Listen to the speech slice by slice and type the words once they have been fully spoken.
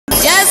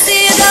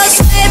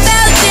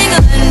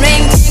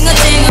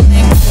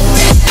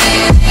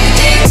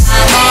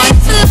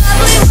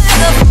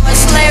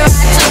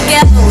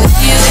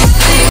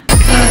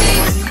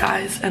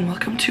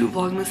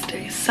Vlogmas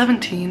day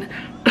 17.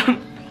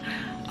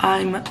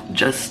 I'm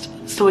just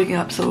still waking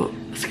up, so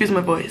excuse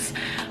my voice,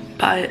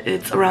 but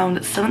it's around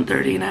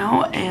 7:30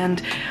 now,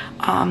 and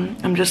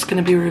I'm just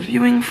gonna be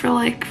reviewing for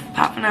like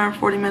half an hour,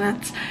 40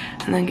 minutes,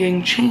 and then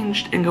getting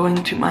changed and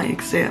going to my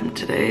exam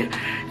today.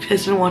 If you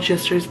guys didn't watch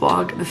yesterday's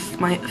vlog, this is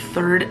my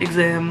 3rd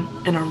exam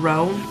in a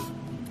row,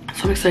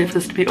 so I'm excited for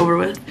this to be over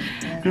with.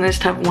 And I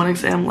just have 1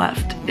 exam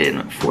left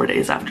in 4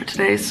 days after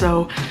today.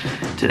 So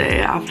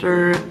today,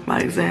 after my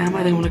exam,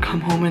 I think I'm gonna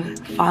come home and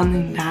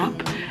finally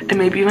nap. And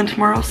maybe even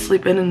tomorrow I'll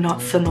sleep in and not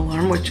set an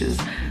alarm, which is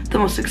the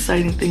most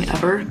exciting thing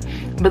ever.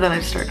 But then I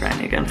start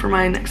grinding again for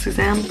my next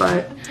exam.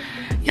 But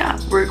yeah,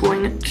 we're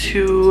going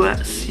to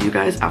see you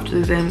guys after the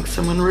exam, because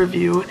I'm gonna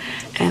review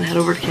and head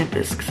over to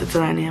campus because it's a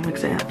 9 AM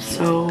exam.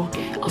 So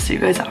I'll see you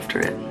guys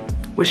after it.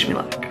 Wish me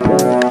luck.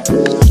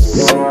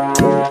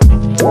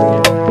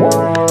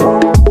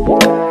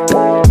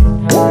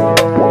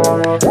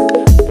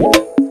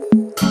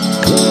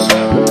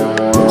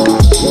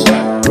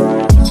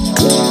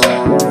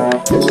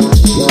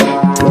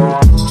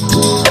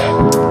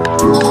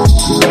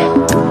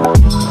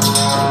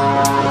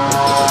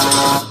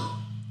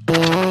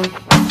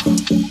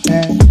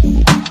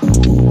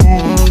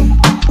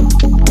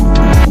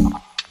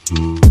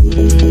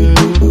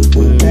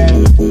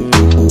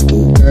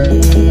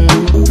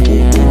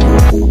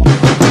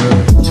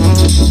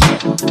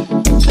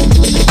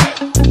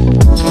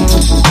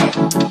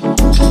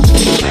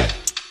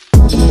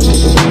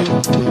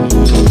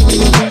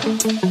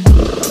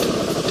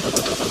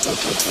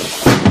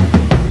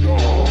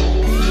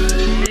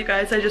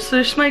 I just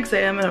finished my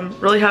exam and I'm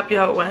really happy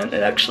how it went.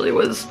 It actually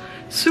was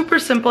super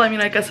simple. I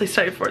mean, I guess I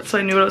studied for it, so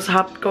I knew what was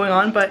going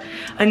on, but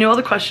I knew all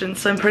the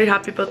questions, so I'm pretty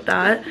happy about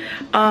that.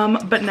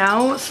 But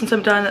now, since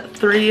I'm done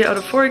 3 out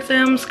of 4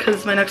 exams,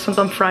 because my next one's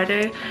on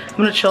Friday, I'm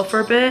gonna chill for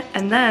a bit,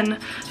 and then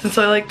since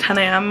I like 10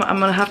 AM, I'm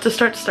gonna have to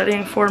start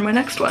studying for my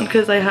next one,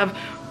 because I have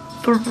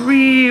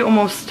 3,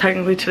 almost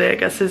technically today, I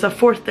guess, is a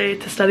 4th day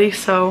to study.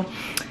 So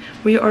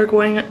we are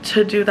going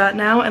to do that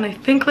now, and I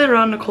think later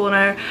on Nicole and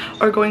I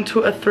are going to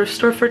a thrift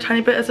store for a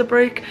tiny bit as a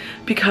break,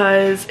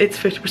 because it's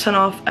 50%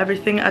 off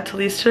everything at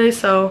Talize today.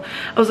 So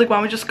I was like, why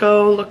don't we just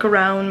go look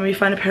around, maybe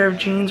find a pair of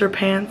jeans or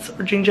pants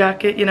or jean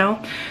jacket, you know?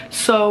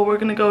 So we're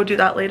gonna go do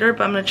that later,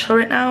 but I'm gonna chill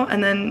right now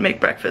and then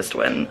make breakfast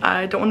when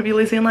I don't want to be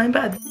lazy and lie in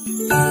bed.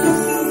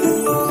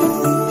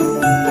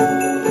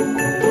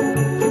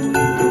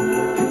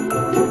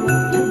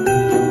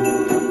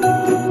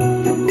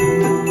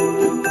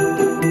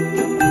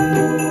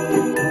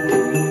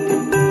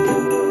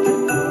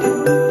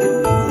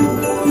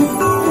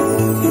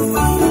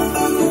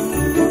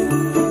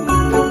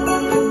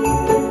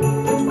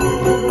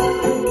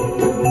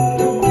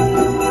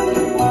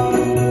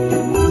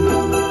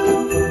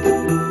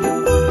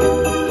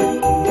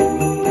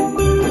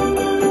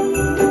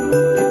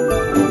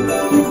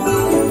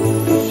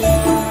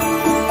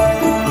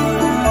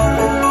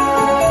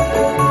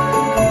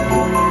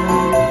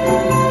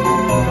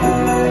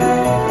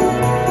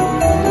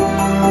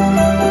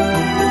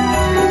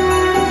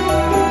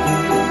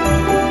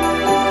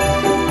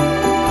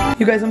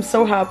 You guys, I'm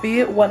so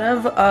happy. One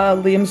of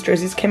Liam's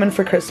jerseys came in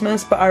for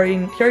Christmas, but he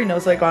already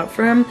knows I got it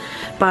for him.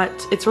 But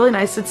it's really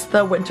nice. It's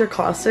the Winter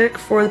Classic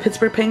for the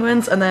Pittsburgh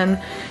Penguins, and then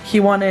he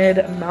wanted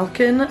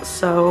Malkin,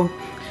 so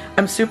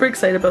I'm super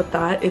excited about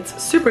that.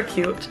 It's super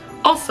cute.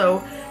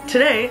 Also,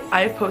 today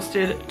I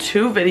posted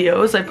 2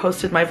 videos. I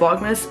posted my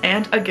Vlogmas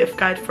and a gift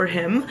guide for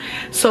him.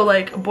 So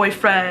like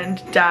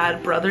boyfriend,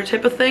 dad, brother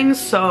type of things.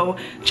 So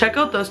check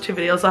out those 2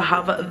 videos. I'll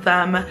have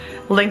them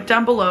linked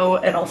down below,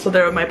 and also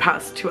there are my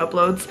past 2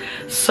 uploads.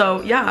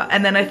 So yeah,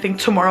 and then I think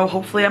tomorrow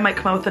hopefully I might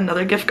come out with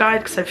another gift guide,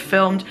 because I've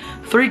filmed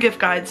 3 gift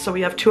guides, so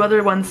we have 2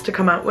 other ones to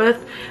come out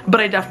with. But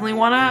I definitely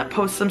want to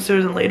post them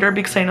sooner than later,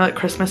 because I know that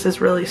Christmas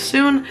is really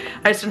soon.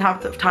 I just didn't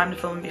have the time to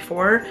film them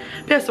before.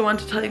 But yeah, so I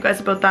wanted to tell you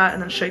guys about that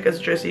and then show you guys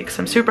a jersey, because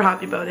I'm super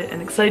happy about it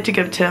and excited to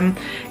give it to him,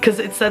 because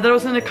it said that it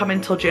was going to come in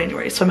until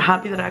January, so I'm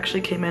happy that it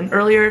actually came in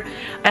earlier.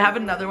 I have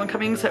another one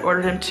coming, so I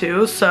ordered him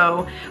 2,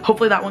 so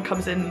hopefully that one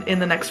comes in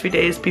the next few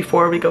days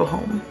before we go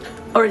home.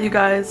 Alright you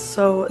guys,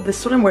 so this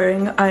is what I'm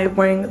wearing. I'm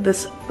wearing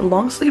this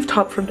long sleeve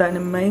top from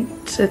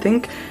Dynamite, I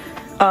think,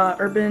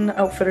 Urban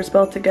Outfitters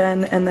belt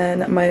again, and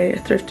then my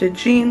thrifted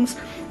jeans,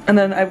 and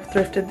then I've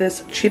thrifted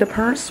this cheetah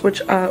purse,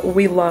 which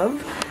we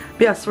love.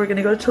 But yeah, so we're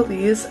gonna go to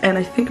Talize, and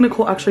I think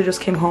Nicole actually just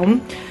came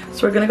home,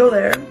 so we're gonna go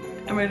there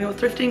and we're gonna go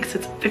thrifting, because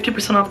it's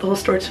 50% off the whole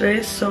store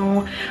today.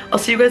 So I'll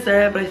see you guys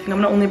there, but I think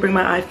I'm gonna only bring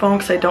my iPhone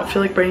because I don't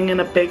feel like bringing in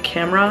a big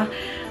camera.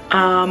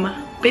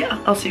 But yeah,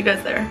 I'll see you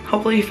guys there.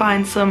 Hopefully you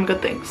find some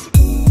good things.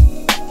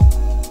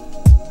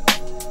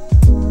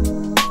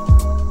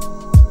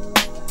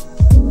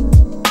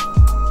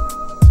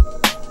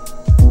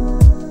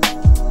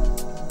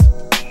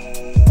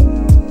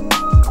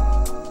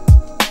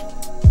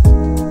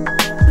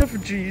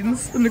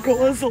 Jeans. Nicole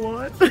has a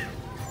lot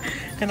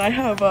and I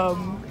have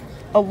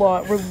a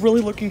lot. We're really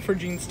looking for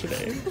jeans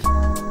today.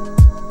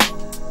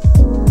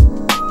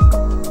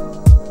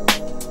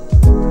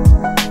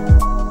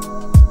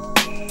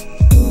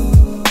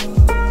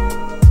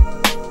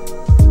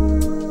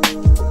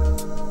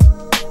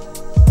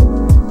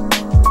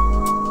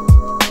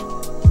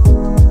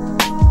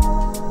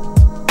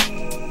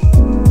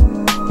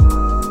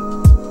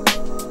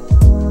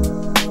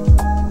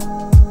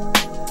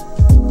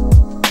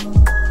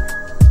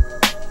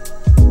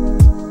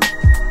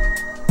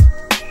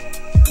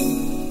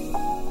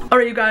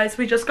 Alright you guys,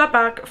 we just got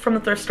back from the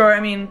thrift store. I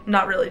mean,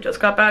 not really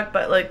just got back,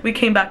 but like we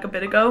came back a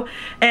bit ago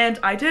and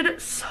I did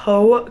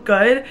so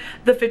good.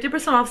 The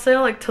 50% off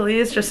sale, like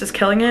Talize just is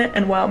killing it,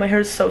 and wow, my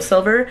hair is so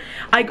silver.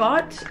 I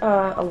got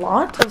a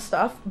lot of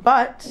stuff,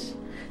 but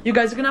you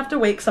guys are gonna have to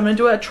wait because I'm gonna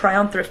do a try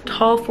on thrift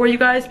haul for you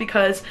guys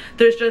because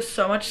there's just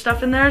so much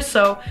stuff in there.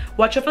 So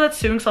watch out for that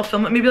soon because I'll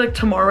film it maybe like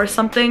tomorrow or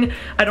something.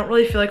 I don't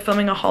really feel like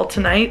filming a haul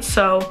tonight,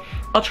 so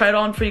I'll try it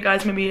on for you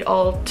guys maybe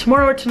all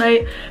tomorrow or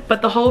tonight,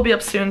 but the haul will be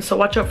up soon, so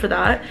watch out for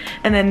that.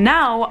 And then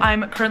now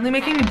I'm currently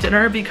making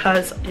dinner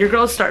because your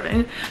girl's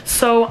starving.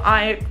 So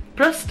I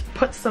just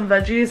put some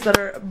veggies that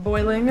are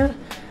boiling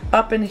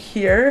up in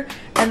here,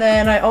 and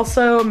then I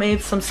also made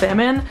some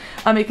salmon.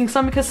 I'm making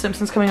some because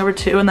Simpson's coming over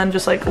too, and then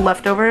just like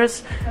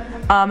leftovers,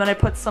 and I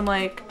put some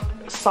like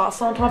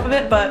sauce on top of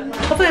it, but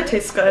hopefully it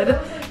tastes good.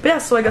 But yeah,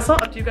 so I guess I'll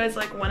update you guys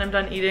like when I'm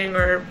done eating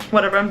or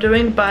whatever I'm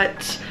doing,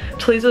 but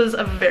Talize was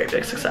a very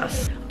big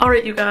success.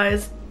 Alright you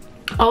guys,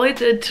 all I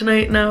did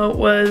tonight now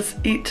was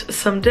eat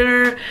some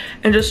dinner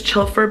and just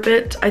chill for a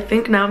bit. I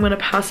think now I'm gonna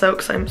pass out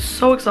because I'm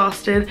so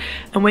exhausted,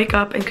 and wake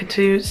up and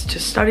continue to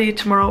study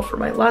tomorrow for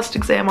my last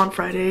exam on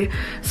Friday.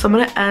 So I'm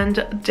gonna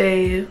end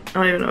day, I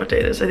don't even know what day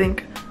it is, I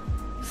think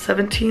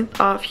 17th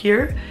off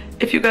here.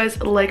 If you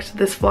guys liked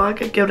this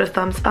vlog, give it a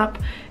thumbs up.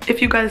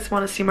 If you guys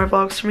want to see more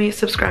vlogs from me,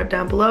 subscribe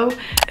down below.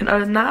 And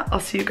other than that, I'll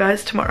see you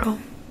guys tomorrow.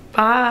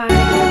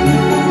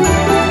 Bye!